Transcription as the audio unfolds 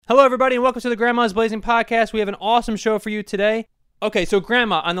Hello, everybody, and welcome to the Grandma's Blazing Podcast. We have an awesome show for you today. Okay, so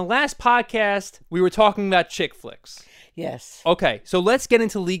Grandma, on the last podcast, we were talking about chick flicks. Yes. Okay, so let's get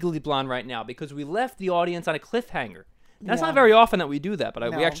into Legally Blonde right now because we left the audience on a cliffhanger. That's Yeah. not very often that we do that, but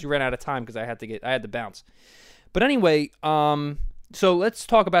we No. actually ran out of time because I had to bounce. But anyway, so let's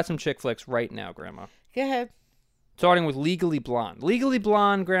talk about some chick flicks right now, Grandma. Go ahead. Starting with Legally Blonde. Legally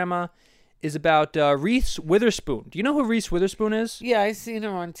Blonde, Grandma, is about Reese Witherspoon. Do you know who Reese Witherspoon is? Yeah, I've seen her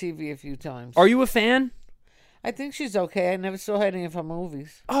on TV a few times. Are you a fan? I think she's okay. I never saw any of her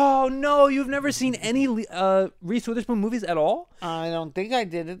movies. Oh, no, you've never seen any Reese Witherspoon movies at all? I don't think I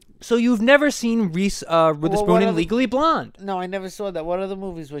did it. So you've never seen Reese Witherspoon what in other- Legally Blonde? No, I never saw that. What other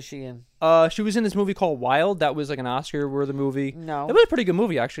movies was she in? She was in this movie called Wild. That was like an Oscar-worthy movie. No. It was a pretty good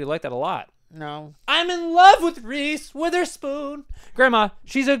movie, actually. I liked that a lot. No. I'm in love with Reese Witherspoon. Grandma,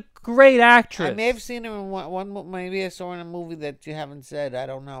 she's a great actress. I may have seen her in one. Maybe I saw her in a movie that you haven't said. I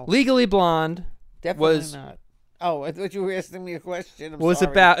don't know. Legally Blonde Definitely was- not. Oh, I thought you were asking me a question. was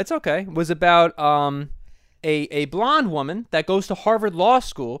sorry. about, it's okay, was about a blonde woman that goes to Harvard Law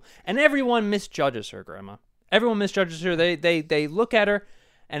School, and everyone misjudges her, Grandma. Everyone misjudges her. They look at her,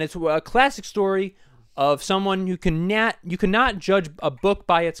 and it's a classic story of someone who you cannot judge a book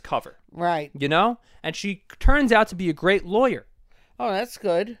by its cover, Right. you know? And she turns out to be a great lawyer. Oh, that's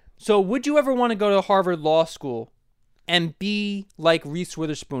good. So would you ever want to go to Harvard Law School and be like Reese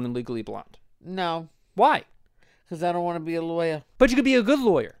Witherspoon in Legally Blonde? No, Why? because I don't want to be a lawyer. But you could be a good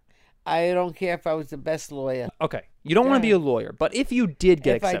lawyer. I don't care if I was the best lawyer. Okay. You don't want to be a lawyer, but if you did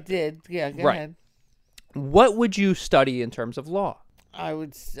get If I accepted, did, yeah, go Right. ahead. what would you study in terms of law? I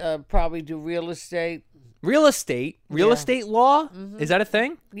would probably do real estate. Real estate Yeah. estate law? Is that a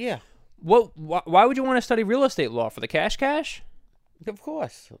thing? Yeah, Why would you want to study real estate law? For the cash? of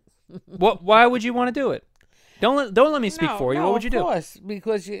course. Why would you want to do it? Don't let me speak No, for you. no, what would you Of do? course,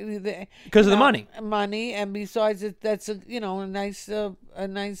 because Because of the money. Money, and besides, that's a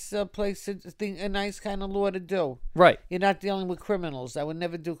nice place to think, a nice kind of law to do. Right. You're not dealing with criminals. I would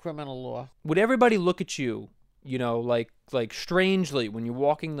never do criminal law. Would everybody look at you, like strangely when you're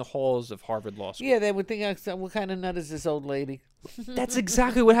walking the halls of Harvard Law School? Yeah, they would think, what kind of nut is this old lady? That's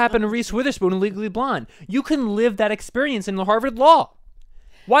exactly what happened to Reese Witherspoon in Legally Blonde. You can live that experience in the Harvard Law.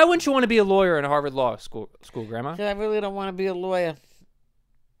 Why wouldn't you want to be a lawyer in a Harvard Law school, Grandma? 'Cause I really don't want to be a lawyer.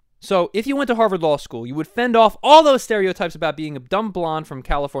 So if you went to Harvard Law School, you would fend off all those stereotypes about being a dumb blonde from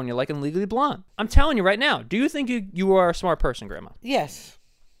California, like in Legally Blonde. I'm telling you right now. Do you think you are a smart person, Grandma? Yes,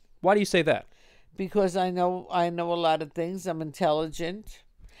 Why do you say that? because I know a lot of things. I'm intelligent.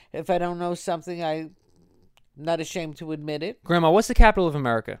 If I don't know something, I'm not ashamed to admit it. Grandma, what's the capital of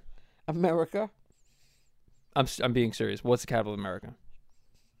America? America. I'm being serious. What's the capital of America?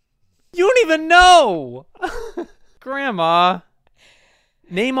 You don't even know! Grandma.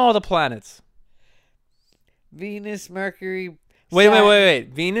 Name all the planets. Venus, Mercury, Wait.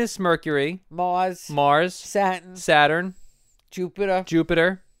 Venus, Mercury, Mars, Mars, Saturn, Saturn, Jupiter.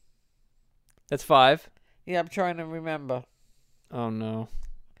 Jupiter. That's 5. Yeah, I'm trying to remember. Oh, no.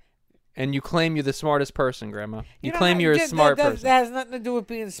 And you claim you're the smartest person, Grandma. You know, claim you're a smart that person. That has nothing to do with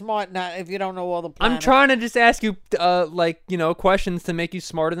being smart. Not if you don't know all the planets. I'm trying to just ask you, questions to make you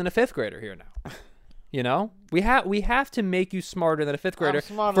smarter than a 5th grader here now. You know? We have to make you smarter than a 5th grader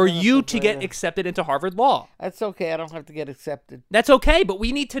smarter for than a you fifth to get grader. accepted into Harvard Law. That's okay. I don't have to get accepted. That's okay, but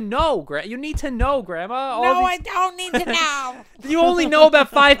we need to know, You need to know, Grandma. I don't need to know. You only know about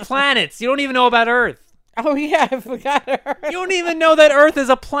 5 planets. You don't even know about Earth. Oh yeah, I forgot her. You don't even know that Earth is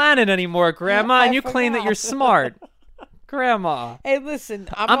a planet anymore, Grandma, and I you claim that forgot. you're smart. Grandma. Hey, listen.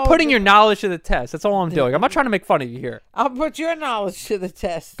 I'm putting your knowledge to the test. That's all I'm doing. I'm not trying to make fun of you here. I'll put your knowledge to the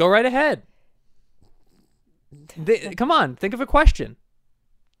test. Go right ahead. Come on, think of a question.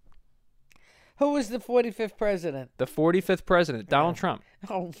 Who was the 45th president? The 45th president, Donald Trump.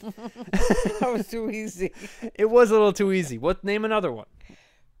 Oh, that was too easy. It was a little too easy. Name another one.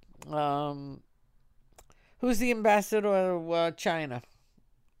 Who's the ambassador of China?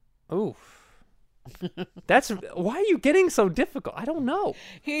 Ooh. Why are you getting so difficult? I don't know.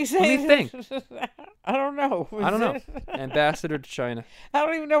 He's Let me think. I don't know. I don't know. Ambassador to China. I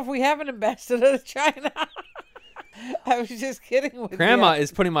don't even know if we have an ambassador to China. I was just kidding with Grandma you.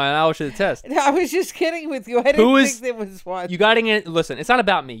 is putting my knowledge to the test. I was just kidding with you. I didn't think there was one. You got to get. Listen, it's not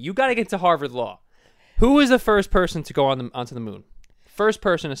about me. You got to get to Harvard Law. Who was the first person to go onto the moon? First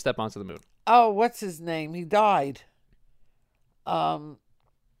person to step onto the moon. Oh, what's his name? He died.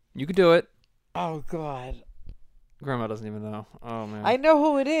 You could do it. Oh God. Grandma doesn't even know. Oh man. I know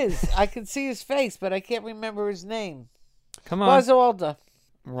who it is. I can see his face, but I can't remember his name. Come on. Buzz Aldrin.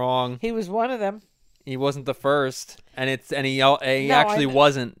 Wrong. He was one of them. He wasn't the first, and he actually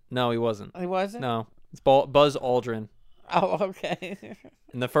wasn't. No, he wasn't. He wasn't? No, it's Buzz Aldrin. Oh, okay.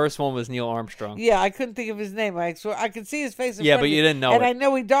 And the first one was Neil Armstrong. Yeah, I couldn't think of his name. I could see his face in Yeah, front but of me, you didn't know and it. I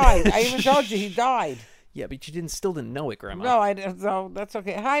know he died. I even told you he died. Yeah, but you still didn't know it, Grandma. No, I didn't. No, that's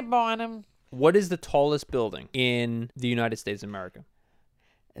okay. Hi, Barnum. What is the tallest building in the United States of America?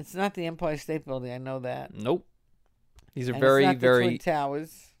 It's not the Empire State Building. I know that. Nope. These are And very, it's not very. the Twin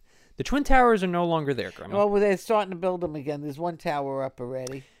Towers. The Twin Towers are no longer there, Grandma. Well, they're starting to build them again. There's one tower up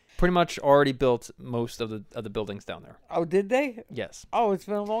already. Pretty much already built most of the buildings down there. Oh, did they? Yes. Oh, it's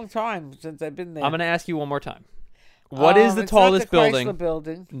been a long time since I've been there. I'm going to ask you one more time. What is the it's tallest not the building? Chrysler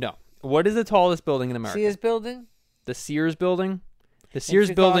building. No. What is the tallest building in America? Sears building? The Sears building? The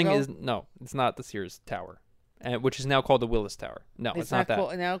Sears building Chicago? is no, it's not the Sears Tower, which is now called the Willis Tower. No, it's not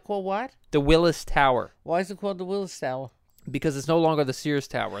that. Now called what? The Willis Tower, Why is it called the Willis Tower? because it's no longer the Sears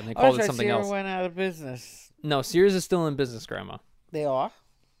Tower, and they Oh, called it that's right. something Sears else. went out of business. No, Sears is still in business, Grandma. They are?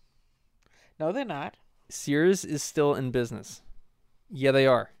 No, they're not. Sears is still in business. Yeah, they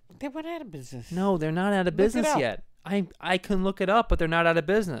are. They went out of business. No, they're not out of Look it business up. yet. I can look it up, but they're not out of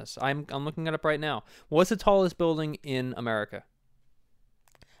business. I'm looking it up right now. What's the tallest building in America?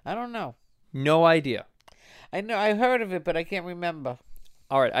 I don't know. No idea. I know. I heard of it, but I can't remember.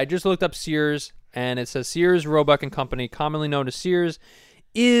 All right, I just looked up Sears, and it says Sears, Roebuck and Company, commonly known as Sears,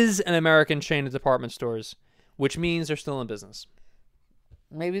 is an American chain of department stores, which means they're still in business.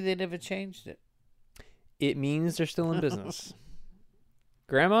 Maybe they never changed it. It means they're still in business.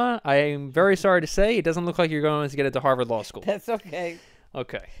 Grandma, I am very sorry to say it doesn't look like you're going to get into Harvard Law School. That's okay.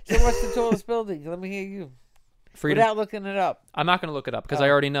 Okay. So what's the tallest building? Let me hear you. Freedom. Without looking it up. I'm not going to look it up because I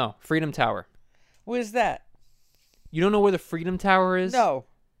already know. Freedom Tower. Where's that? You don't know where the Freedom Tower is? No.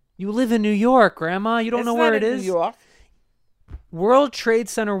 You live in New York, Grandma. You don't It's know not where it in is? New York. World Trade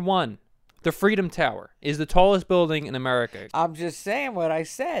Center 1, the Freedom Tower, is the tallest building in America. I'm just saying what I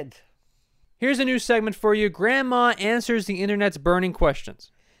said. Here's a new segment for you. Grandma answers the internet's burning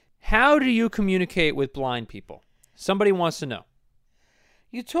questions. How do you communicate with blind people? Somebody wants to know.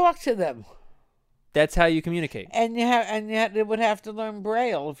 You talk to them, That's how you communicate. and they would have to learn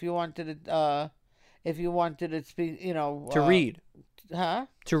Braille if you wanted to speak. To read. Huh?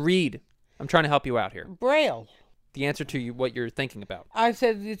 To read. I'm trying to help you out here. Braille. The answer to what you're thinking about. I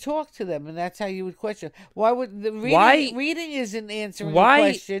said you talk to them, and that's how you would question. Why would the reading? Why- Reading isn't answering Why-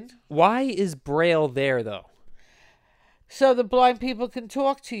 the question. Why is Braille there, though? So the blind people can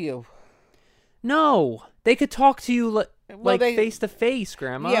talk to you. No. They could talk to you like they- face to face,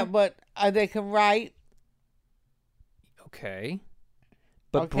 Grandma. Yeah, but they can write. Okay.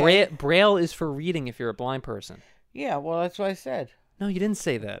 But Okay. Braille is for reading if you're a blind person. Yeah, well, that's what I said. No, you didn't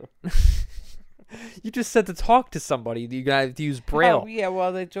say that. You just said to talk to somebody. You got to use Braille. Oh, yeah,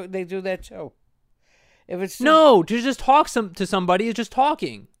 well, they do that too. If it's No, to just talk to somebody is just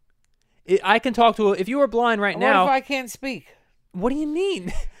talking. I can talk to if you were blind right What now. if I can't speak? What do you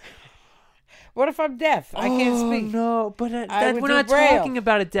mean? What if I'm deaf? I can't speak. No, but would we're do not Braille. talking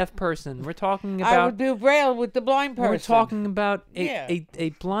about a deaf person. We're talking I about would do Braille with the blind person. we're talking about Yeah. a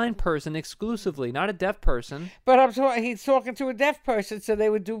blind person exclusively, not a deaf person. But he's talking to a deaf person, so they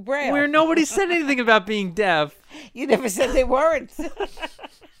would do Braille. Where nobody said anything about being deaf. You never said they weren't.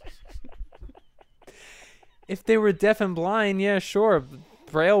 If they were deaf and blind, yeah, sure,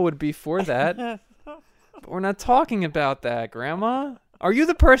 Braille would be for that. But we're not talking about that, Grandma. Are you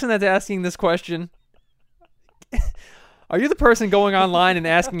the person that's asking this question? Are you the person going online and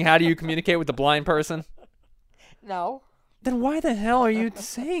asking how do you communicate with the blind person? No, Then why the hell are you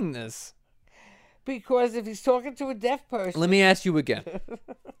saying this? because if he's talking to a deaf person, Let me ask you again.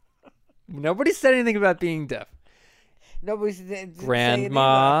 Nobody said anything about being deaf. nobody's didn't say it either.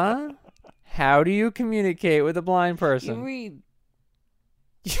 Grandma, how do you communicate with a blind You person? read.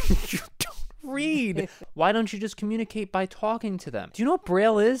 You don't read. Why don't you just communicate by talking to them? Do you know what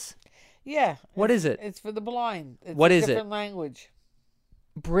Braille is? Yeah. What is it? It's for the blind. It's What a is it? different language.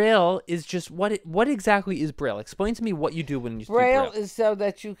 Braille is just what exactly is Braille? Explain to me what you do when you Braille do Braille. is so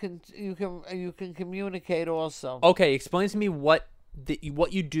that you can communicate also. Okay, explain to me what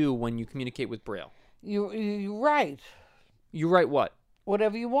you do when you communicate with Braille. You write You write what?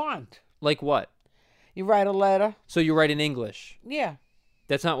 whatever you want. Like what? You write a letter. So you write in English. Yeah.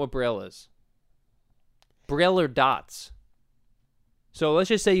 That's not what Braille is. Braille are dots. So let's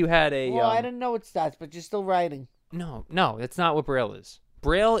just say you had a Well, I didn't know it's dots, but you're still writing. No, that's not what Braille is.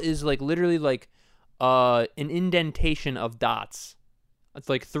 Braille is like literally like an indentation of dots. It's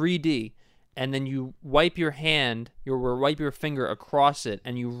like 3D, and then you wipe your hand, wipe your finger across it,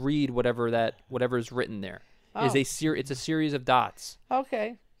 and you read whatever is written there. Oh. It's a series of dots.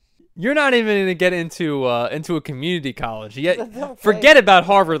 Okay. You're not even going to get into a community college. Yet, That's okay. forget about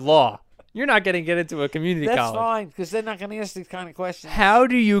Harvard Law. You're not going to get into a community That's college. fine, because they're not going to ask these kind of questions. How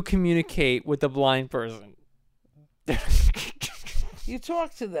do you communicate with a blind person? You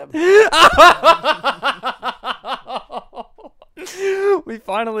talk to them. We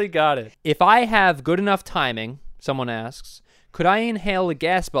finally got it. If I have good enough timing, someone asks, could I inhale a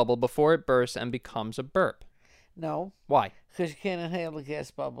gas bubble before it bursts and becomes a burp? No, Why? because you can't inhale a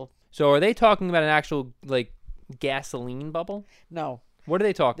gas bubble. So are they talking about an actual, like, gasoline bubble? No, What are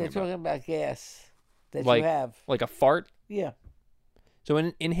they talking they're about? talking about gas that Like- you have. Like a fart? Yeah. So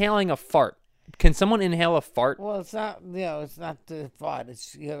inhaling a fart. Can someone inhale a fart? Well, it's not. It's not the fart.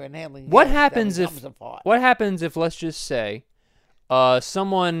 It's you're inhaling. What gas that happens if becomes a fart. What happens if, let's just say,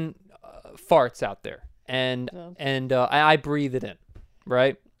 someone farts out there and I breathe it in,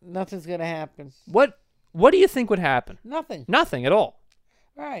 right? Nothing's gonna happen. What do you think would happen? Nothing. Nothing at all.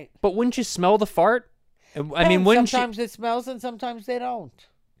 Right. But wouldn't you smell the fart? I mean, wouldn't you? sometimes it smells and sometimes they don't.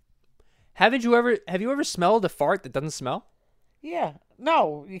 Have you ever smelled a fart that doesn't smell? Yeah.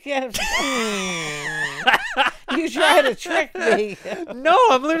 No, you can't. You try to trick me. No,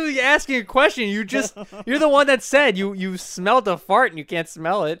 I'm literally asking a question. You're the one that said you smelled a fart and you can't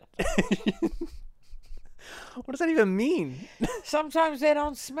smell it. What does that even mean? Sometimes they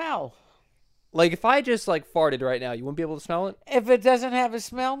don't smell. Like, if I just, like, farted right now, you wouldn't be able to smell it? If it doesn't have a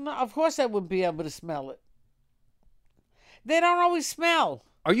smell, no, of course I wouldn't be able to smell it. They don't always smell.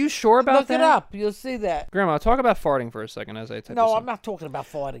 Are you sure about Look that? it up. You'll see that. Grandma, talk about farting for a second as I type No, this I'm in. not talking about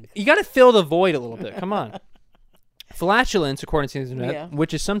farting. You got to fill the void a little bit. Come on. Flatulence, according to the internet, Yeah.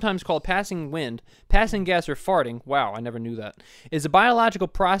 which is sometimes called passing wind, passing gas, or farting, wow, I never knew that, is a biological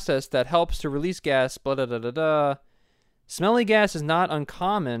process that helps to release gas, blah, blah, blah, blah, blah. Smelly gas is not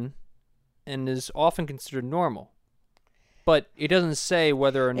uncommon and is often considered normal. But it doesn't say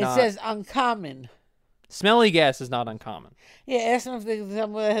whether or It not... says uncommon. Smelly gas is not uncommon. Yeah, ask them if there's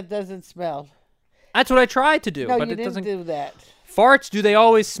somewhere that doesn't smell. That's what I tried to do, No, but you it didn't doesn't... do that. Farts, do they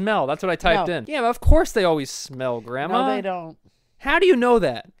always smell? That's what I typed No. in. Yeah, of course they always smell, Grandma. No, they don't. How do you know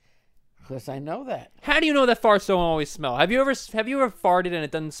that? Because I know that. How do you know that farts don't always smell? Have you ever farted and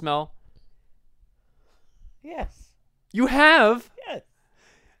it doesn't smell? Yes. You have? Yes.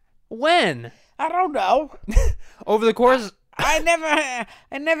 When? I don't know. Over the course I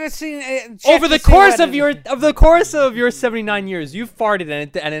never seen. over the course of your 79 years, you've farted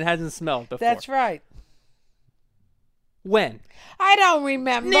and it hasn't smelled before. That's right. When? I don't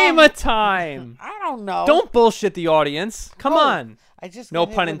remember. Name a time. I don't know. Don't bullshit the audience. Come Oh, on. I just No got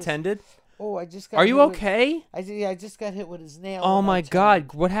hit pun with his- intended. Oh, I just got. Are you hit with- okay? I just got hit with his nail. Oh when I my turned.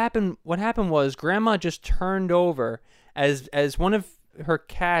 God! What happened? What happened was Grandma just turned over as one of her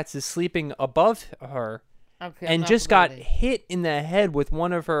cats is sleeping above her, Okay, and I'm just not got bleeding. hit in the head with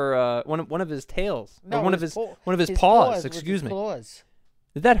one of her one of his tails, or No, one of his paw- paws. claws, with Excuse his me. claws.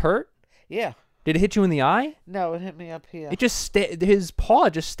 Did that hurt? Yeah. Did it hit you in the eye? No, it hit me up here. It just his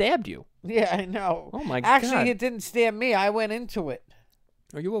paw just stabbed you. Yeah, I know. Oh my God! Actually, it didn't stab me. I went into it.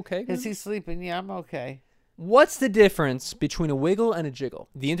 Are you okay? Is Grandma? he sleeping? Yeah, I'm okay. What's the difference between a wiggle and a jiggle?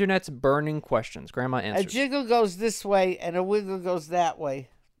 The internet's burning questions. Grandma A answers. jiggle goes this way and a wiggle goes that way.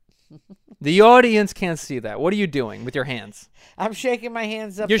 The audience can't see that. What are you doing with your hands? I'm shaking my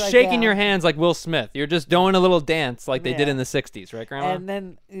hands up. You're shaking your hands like Will Smith. You're just doing a little dance like they did Yeah. in the 60s, right, Grandma? And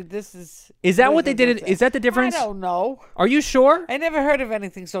then this is. Is that what they wiggle did? goes Is that the difference? I don't know. Are you sure? I never heard of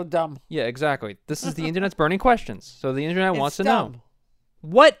anything so dumb. Yeah, exactly. This is the internet's burning questions. So the internet wants to It's know. dumb.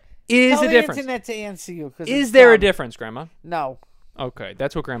 What is Tell the the difference? internet to answer you. 'Cause Is it's there a dumb. difference, Grandma? No. Okay,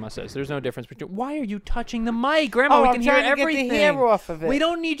 that's what Grandma says. There's no difference between. Why are you touching the mic, Grandma? Oh, we I'm can hear trying to get everything. the hair off of it. We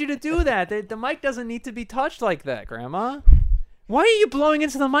don't need you to do that. The mic doesn't need to be touched like that, Grandma. Why are you blowing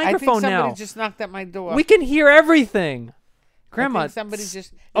into the I think microphone somebody now? just knocked at my door. We can hear everything. I Grandma, think somebody just.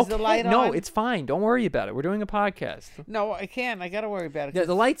 Is okay, the light on? no, it's fine. Don't worry about it. We're doing a podcast. No, I can't. I gotta worry about it.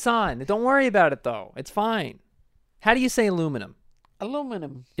 The light's on. Don't worry about it though. It's fine. How do you say aluminum?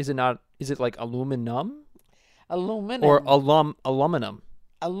 Aluminum. Is it not? Is it like aluminum Aluminum. or aluminum?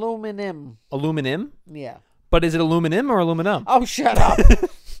 Aluminum. Aluminum? Yeah. But is it aluminum or aluminum? Oh, shut up.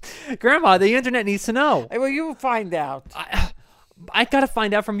 Grandma, the internet needs to know. Well, you find out. I gotta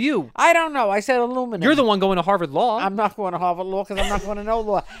find out from you. I don't know. I said aluminum. You're the one going to Harvard Law. I'm not going to Harvard Law because I'm not going to no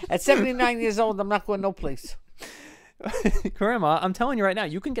law. At 79 years old, I'm not going no place. Grandma, I'm telling you right now,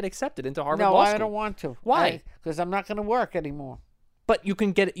 you can get accepted into Harvard No, Law I School. don't want to. Why? Because I'm not going to work anymore. But you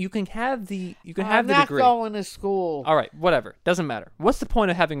can get. You can have the. You can I'm have the not degree. going to school. All right, whatever. Doesn't matter. What's the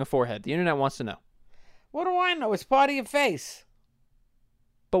point of having a forehead? The internet wants to know. What do I know? It's part of your face.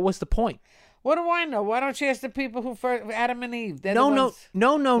 But what's the point? What do I know? Why don't you ask the people who first, Adam and Eve? They're No, the no, ones-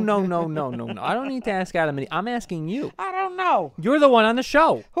 no, no, no, no, no, no, no. I don't need to ask Adam and Eve. I'm asking you. I don't know. You're the one on the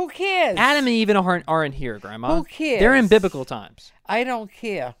show. Who cares? Adam and Eve aren't here, Grandma. Who cares? They're in biblical times. I don't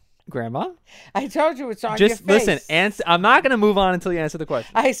care. Grandma, I told you it's on your just face. listen. Answer. I'm not going to move on until you answer the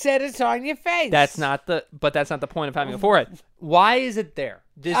question. I said it's on your face. That's not the point of having a forehead. Why is it there?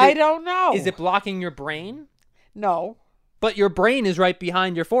 I don't know. Is it blocking your brain? No. But your brain is right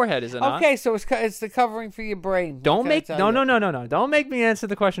behind your forehead, is it not? Okay, so it's the covering for your brain. Don't What can I make tell no you? no no no no. Don't make me answer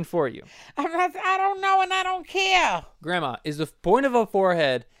the question for you. I'm not. I don't know, and I don't care. Grandma, is the point of a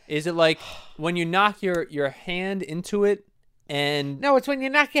forehead? Is it like when you knock your hand into it and No, it's when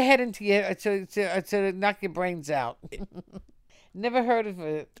you knock your head into your to knock your brains out. Never heard of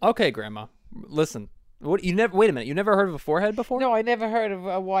it. Okay, Grandma, listen. What you never? Wait a minute. You never heard of a forehead before? No, I never heard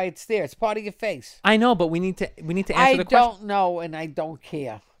of why it's there. It's part of your face. I know, but we need to answer I the question. don't know, and I don't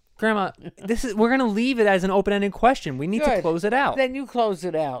care. Grandma, we're gonna leave it as an open-ended question. We need to Good. close it out. Then you close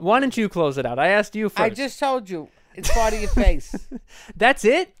it out. Why don't you close it out? I asked you first. I just told you it's part of your face. That's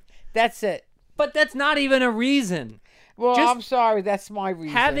it? That's it. But that's not even a reason. Well, Just I'm sorry. That's my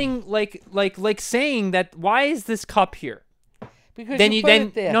reason. Having like saying that why is this cup here? because Then you put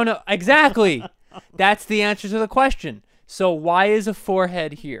it there. no exactly. That's the answer to the question. So why is a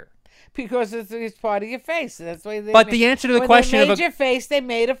forehead here? Because it's part of your face. That's why they. But the answer to the when question they of made a your face, they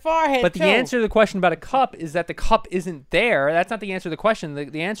made a forehead. But too. the answer to the question about a cup is that the cup isn't there. That's not the answer to the question.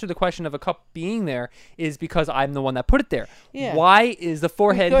 The answer to the question of a cup being there is because I'm the one that put it there. Yeah. Why is the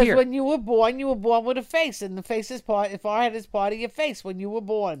forehead because here? when you were born with a face, and the forehead is part of your face when you were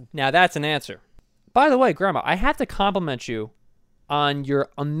born. Now that's an answer. By the way, Grandma, I have to compliment you on your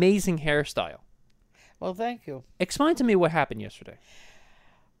amazing hairstyle. Well, thank you. Explain to me what happened yesterday.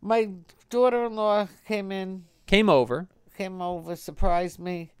 My daughter-in-law came over. surprised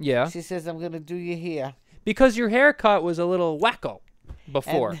me. Yeah. She says, I'm going to do your hair. Because your haircut was a little wacko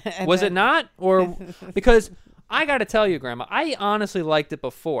before. And Was it then- not? Or because I got to tell you, Grandma, I honestly liked it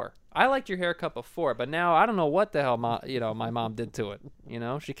before. I liked your haircut before, but now I don't know what the hell my mom did to it. You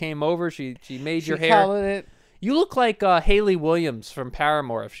know, she came over, she made your She hair. colored it. You look like Haley Williams from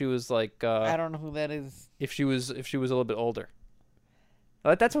Paramore if she was like I don't know who that is. if she was a little bit older.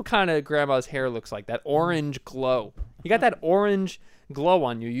 That's what kind of Grandma's hair looks like. That orange glow. You got that orange glow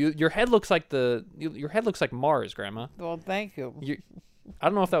on you. Your head looks like your head looks like Mars, Grandma. Well, thank you. I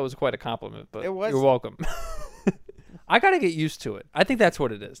don't know if that was quite a compliment, but It was. you're welcome. I got to get used to it. I think that's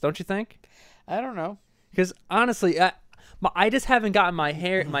what it is. Don't you think? I don't know. Because honestly, I just haven't gotten my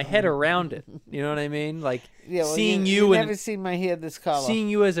head around it. You know what I mean? Like Yeah, well, seeing you you and never seen my hair this color. seeing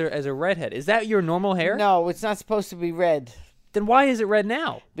you as a redhead. Is that your normal hair? No, it's not supposed to be red Then why is it red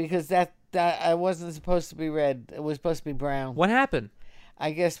now? because that I wasn't supposed to be red. It was supposed to be brown. What happened?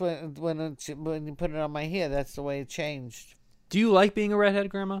 I guess when you put it on my hair, that's the way it changed. Do you like being a redhead,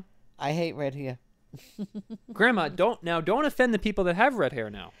 Grandma? I hate red hair. Grandma, don't offend the people that have red hair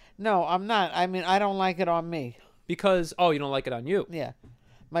now. No, I'm not. I mean, I don't like it on me. Because you don't like it on you. Yeah.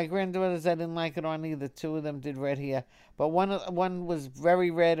 My granddaughters, I didn't like it on either. Two of them did red hair. But one was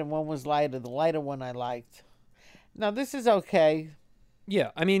very red and one was lighter. The lighter one I liked. Now, this is okay.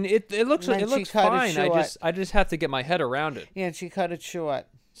 Yeah, I mean it looks And it she looks cut it fine. short. I just have to get my head around it. Yeah, and she cut it short.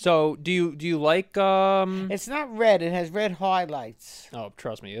 So do you like It's not red. It has red highlights. Oh,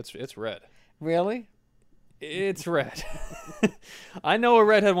 trust me, it's red. Really? It's red. I know a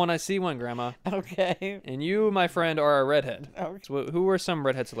redhead when I see one, Grandma. Okay. And you, my friend, are a redhead. Okay. So who were some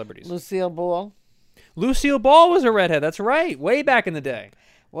redhead celebrities? Lucille Ball. Lucille Ball was a redhead. That's right. Way back in the day.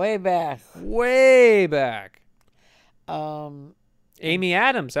 Way back. Way back. Um, Amy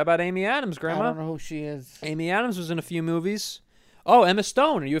Adams. How about Amy Adams, I Grandma? don't know who she is. Amy Adams was in a few movies. Oh, Emma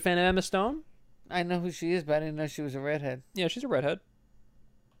Stone. Are you a fan of Emma Stone? I know who she is, but I didn't know she was a redhead. Yeah, she's a redhead.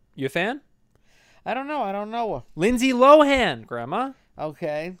 You a fan? I don't know. I don't know her. Lindsay Lohan, Grandma.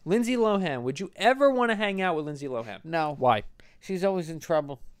 Okay. Lindsay Lohan. Would you ever want to hang out with Lindsay Lohan? No. Why? She's always in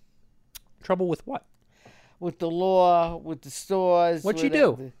trouble. Trouble with what? With the law, with the stores. What'd with she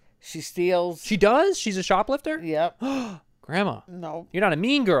do? everything. She steals. She does? She's a shoplifter? Yep. Grandma, No. you're not a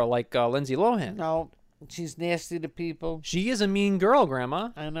mean girl like Lindsay Lohan. No. She's nasty to people. She is a mean girl, Grandma.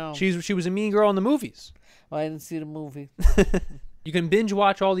 I know. She was a mean girl in the movies. Well, I didn't see the movie. You can binge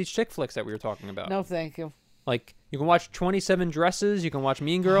watch all these chick flicks that we were talking about. No, thank you. Like you can watch 27 Dresses. You can watch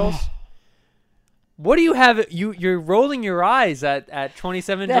Mean Girls. What do you have? You're rolling your eyes at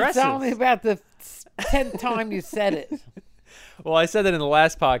 27 That's Dresses. only about the 10th time you said it. Well, I said that in the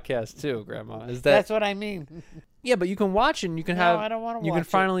last podcast too, Grandma. Is that That's what I mean. yeah? But you can watch and you can No, have. I don't wanna You watch can it.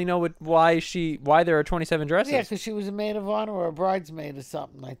 finally know why there are 27 dresses. Yeah, because she was a maid of honor or a bridesmaid or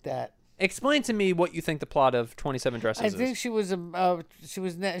something like that. Explain to me what you think the plot of 27 Dresses I is. think she was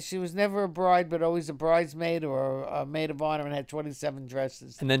she was never a bride, but always a bridesmaid or a maid of honor, and had 27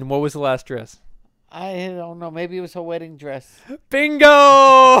 dresses. And then what was the last dress? I don't know. Maybe it was her wedding dress.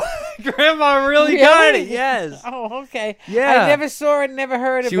 Bingo! Grandma really got it. Yes. Oh, okay. Yeah. I never saw it, never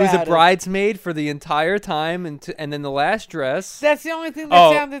heard She about was it. a bridesmaid for the entire time, and then the last dress. That's the only thing that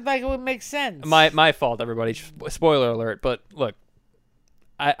Oh. sounded like it would make sense. My fault, everybody. Spoiler alert. But look,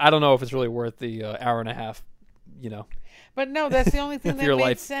 I don't know if it's really worth the hour and a half. You know. But no, that's the only thing Of that your made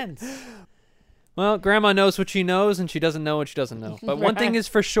life. sense. Well, Grandma knows what she knows, and she doesn't know what she doesn't know. But one thing is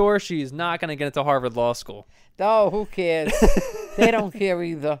for sure, she's not going to get into Harvard Law School. Oh, who cares? They don't care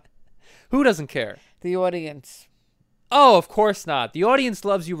either. Who doesn't care? The audience. Oh, of course not. The audience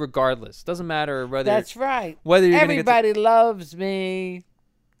loves you regardless. Doesn't matter whether. That's right. Whether you're gonna get to- Everybody loves me.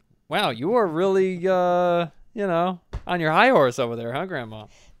 Wow, you are really, on your high horse over there, huh, Grandma?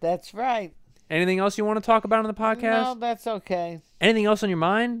 That's right. Anything else you want to talk about on the podcast? No, that's okay. Anything else on your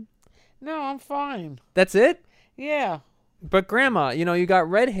mind? No, I'm fine. That's it? Yeah. But Grandma, you got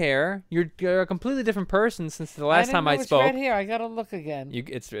red hair. You're a completely different person since the last time I It's spoke. red here. I gotta look again.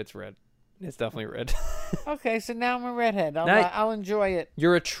 It's red. It's definitely red. Okay, so now I'm a redhead. Now- I'll enjoy it.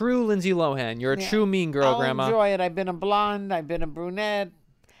 You're a true Lindsay Lohan. You're a Yeah. true mean girl, I'll Grandma. enjoy it. I've been a blonde. I've been a brunette.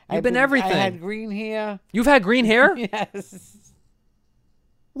 You've been everything. I had green hair. You've had green hair? Yes.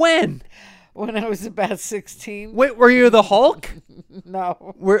 When? When I was about 16. Wait, were you the Hulk?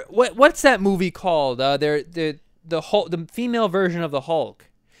 No. What's that movie called? The Hulk, the female version of the Hulk.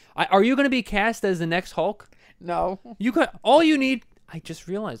 Are you going to be cast as the next Hulk? No. I just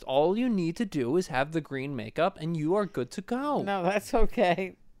realized all you need to do is have the green makeup, and you are good to go. No, that's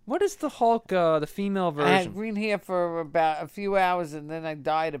okay. What is the Hulk? The female I version? had green hair for about a few hours, and then I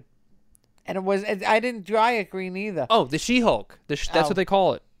dyed it. I didn't dye it green either. Oh, the She-Hulk. That's Oh. what they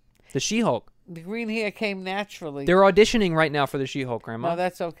call it. The She-Hulk. The green hair came naturally. They're auditioning right now for the She-Hulk, Grandma. No,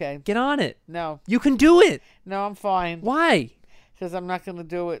 that's okay. Get on it. No. You can do it. No, I'm fine. Why? Because I'm not going to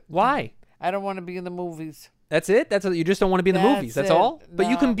do it. Why? I don't want to be in the movies. That's it. You just don't want to be in the That's movies. That's it. all. But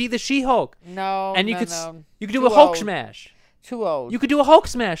you No. can be the She-Hulk, No, and you no, could no. you could do Too a Hulk old. smash. Too old. You could do a Hulk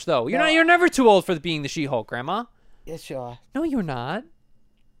smash though. No. You're never too old for being the She-Hulk, Grandma. Yes, you are. No, you're not.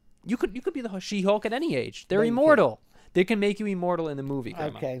 You could be the She-Hulk at any age. They're No, you immortal. They can make you immortal in the movie,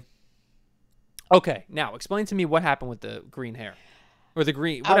 Grandma. Okay. Okay. Now explain to me what happened with the green hair, or the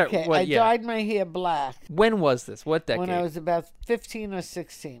green. Whatever. Okay, what, I yeah. dyed my hair black When was this? What decade? when I was about 15 or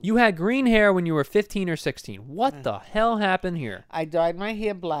 16. You had green hair when you were 15 or 16. What the hell happened here? I dyed my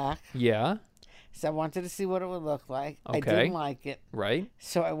hair black, Yeah. so I wanted to see what it would look like. I Okay. didn't like it, Right.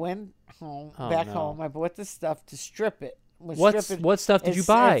 so I went home, Oh, back no. home. I bought the stuff to strip it. What stuff did you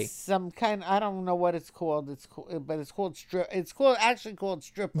buy? It's some kind. I don't know what it's called. But it's called strip. It's actually called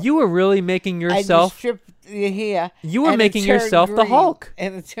stripper. You were really making I just yourself. stripped your hair. You were and it making turned yourself the green, Hulk.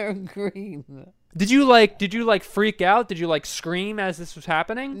 and it turned green. Did you like freak out? Did you like scream as this was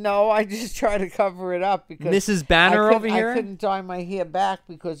happening? No, I just tried to cover it up because Mrs. Banner over I here? couldn't dye my hair back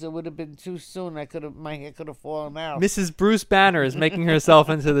because it would have been too soon. My hair could have fallen out. Mrs. Bruce Banner is making herself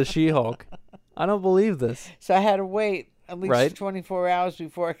into the She-Hulk. I don't believe this. So I had to wait at least Right. 24 hours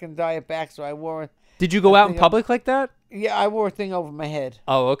before I can dye it back. So I wore, Did you go out in public like that? I wore a thing over my head.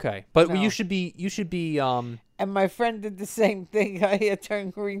 Oh, okay. But No. you should be And my friend did the same thing. Her hair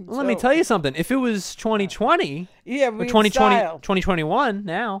turned green. Let me tell you something. If it was 2020 Yeah, or we 2020 style. 2021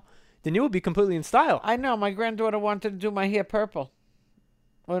 now, then you would be completely in style. I know. My granddaughter wanted to do my hair purple.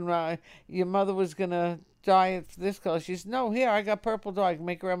 When your mother was gonna dye it this color, she said, "No, here I got purple dye. I can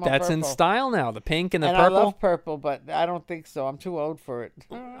make grandma That's purple." in style now. The pink and the And purple. I love purple, but I don't think so. I'm too old for it.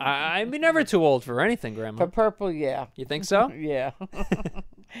 I'm never too old for anything, Grandma. For purple, yeah. You think so? Yeah.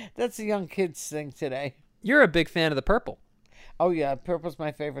 That's a young kid's thing today. You're a big fan of the purple. Oh, yeah. Purple's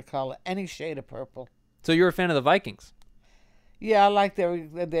my favorite color. Any shade of purple. So you're a fan of the Vikings. Yeah, I like their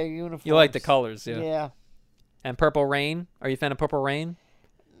uniforms. You like the colors, yeah. Yeah. And Purple Rain? Are you a fan of Purple Rain?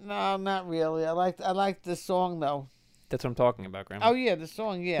 No, not really. I like the song, though. That's what I'm talking about, Grandma. Oh, yeah, the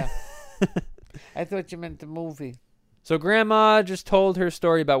song, yeah. I thought you meant the movie. So Grandma just told her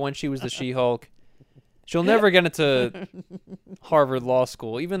story about when she was the She-Hulk. She'll never get into Harvard Law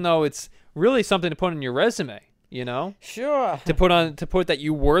School, even though it's really something to put on your resume, you know? Sure. To put that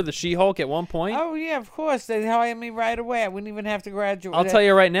you were the She-Hulk at one point. Oh, yeah, of course. They'd hire me right away. I wouldn't even have to graduate. I'll tell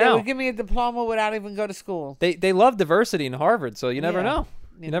you right They now. would give me a diploma without even go to school. They love diversity in Harvard, so you never Yeah. know.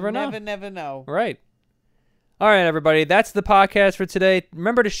 You never know. Never know. Right. All right, everybody. That's the podcast for today.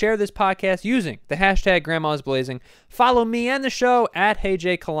 Remember to share this podcast using the hashtag Grandma's Blazing. Follow me and the show at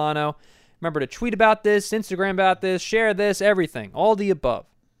HeyJColano. Remember to tweet about this, Instagram about this, share this, everything. All the above.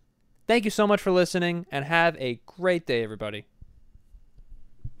 Thank you so much for listening, and have a great day, everybody.